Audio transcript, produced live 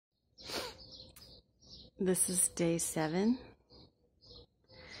This is day 7,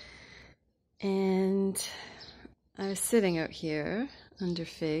 and I was sitting out here under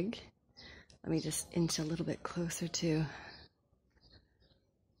fig. Let me just inch a little bit closer to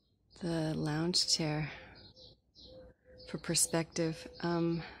the lounge chair for perspective.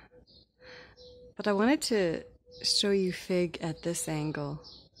 But I wanted to show you fig at this angle.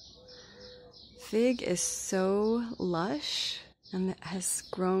 Fig is so lush and has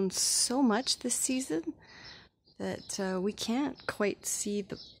grown so much this season that we can't quite see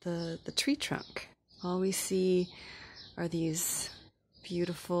the tree trunk. All we see are these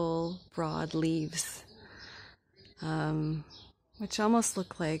beautiful broad leaves, which almost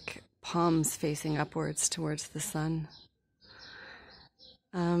look like palms facing upwards towards the sun.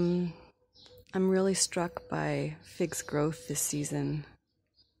 I'm really struck by fig's growth this season,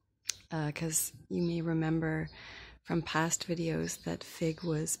 because you may remember from past videos that fig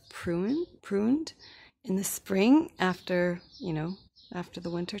was pruned in the spring after the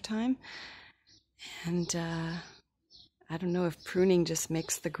winter time. And I don't know if pruning just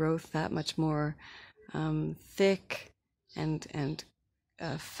makes the growth that much more thick and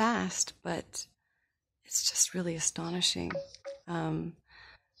fast, but it's just really astonishing.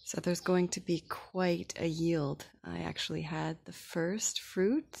 So there's going to be quite a yield. I actually had the first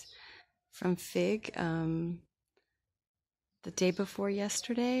fruit from fig the day before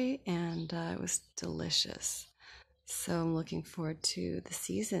yesterday, and it was delicious. So I'm looking forward to the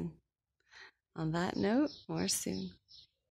season. On that note, more soon.